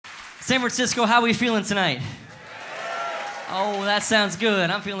San Francisco, how are we feeling tonight? Oh, that sounds good.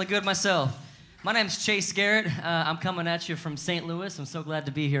 I'm feeling good myself. My name's Chase Garrett. I'm coming at you from St. Louis. I'm so glad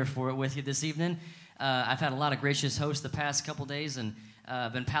to be here with you this evening. I've had a lot of gracious hosts the past couple days, and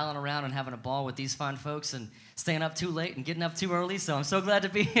been palling around and having a ball with these fine folks and staying up too late and getting up too early, so I'm so glad to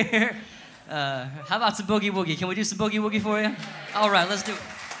be here. How about some Boogie Woogie? Can we do some Boogie Woogie for you? All right, let's do it.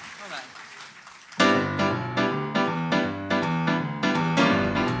 All right.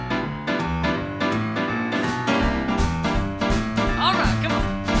 All right, come on.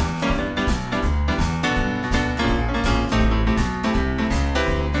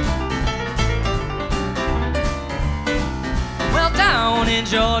 Well, down in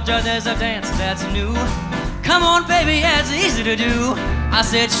Georgia, there's a dance that's new. Come on, baby, yeah, it's easy to do. I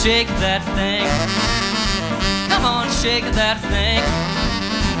said, shake that thing. Come on, shake that thing.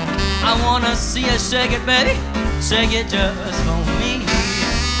 I wanna see you shake it, baby. Shake it just for me.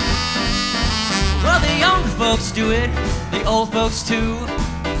 Well, the young folks do it, the old folks too.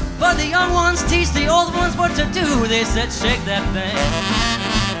 But the young ones teach the old ones what to do. They said, shake that thing.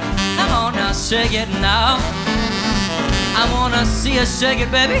 Come on now, shake it now. I wanna see you shake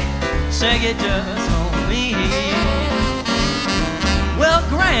it, baby. Shake it just for me. Well,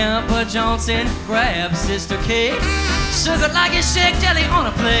 Grandpa Johnson grabbed Sister Kate, shook it like you shake jelly on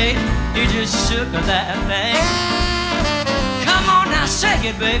a plate. He just shook that thing. Come on now, shake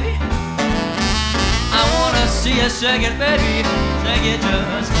it, baby. I wanna see you shake it, baby. Shake it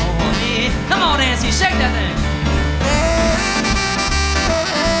just for me. Come on, Nancy, shake that thing.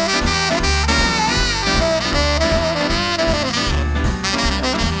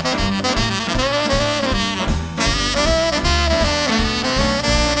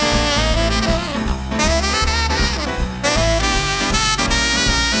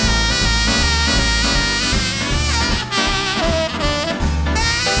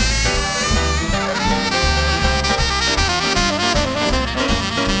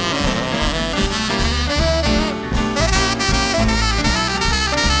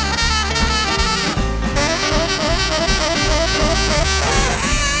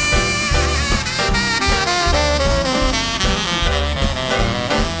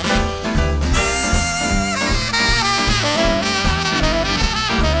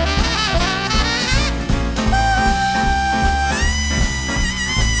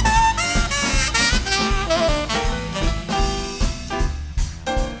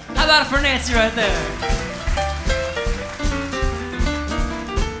 For Nancy right there.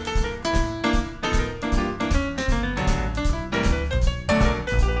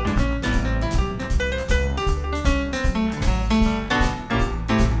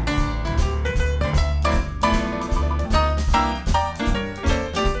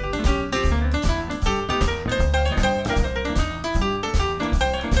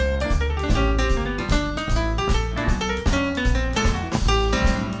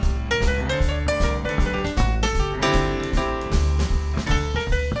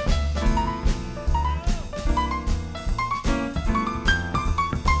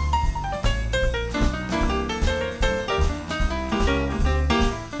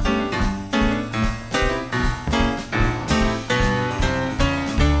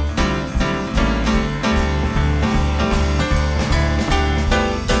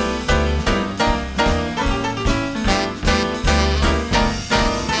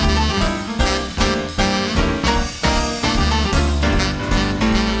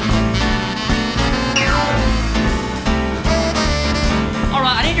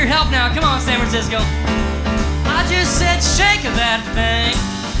 Now, come on, San Francisco. I just said shake that thing.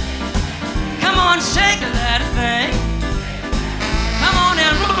 Come on, shake that thing. Come on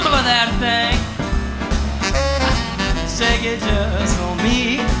and move that thing. Shake it just for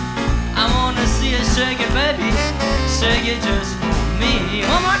me. I wanna see you shake it, baby. Shake it just for me.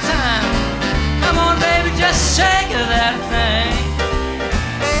 One more time. Come on, baby, just shake that thing.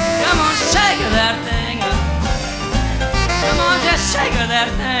 Come on, shake that thing. Come on, just shake that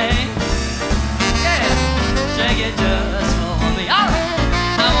thing. Yeah, shake it just for me. All right.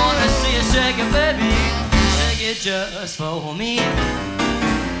 I wanna see you shake it, baby. Shake it just for me.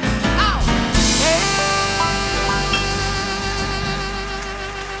 Oh.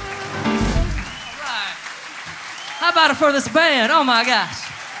 All right. How about it for this band? Oh my gosh.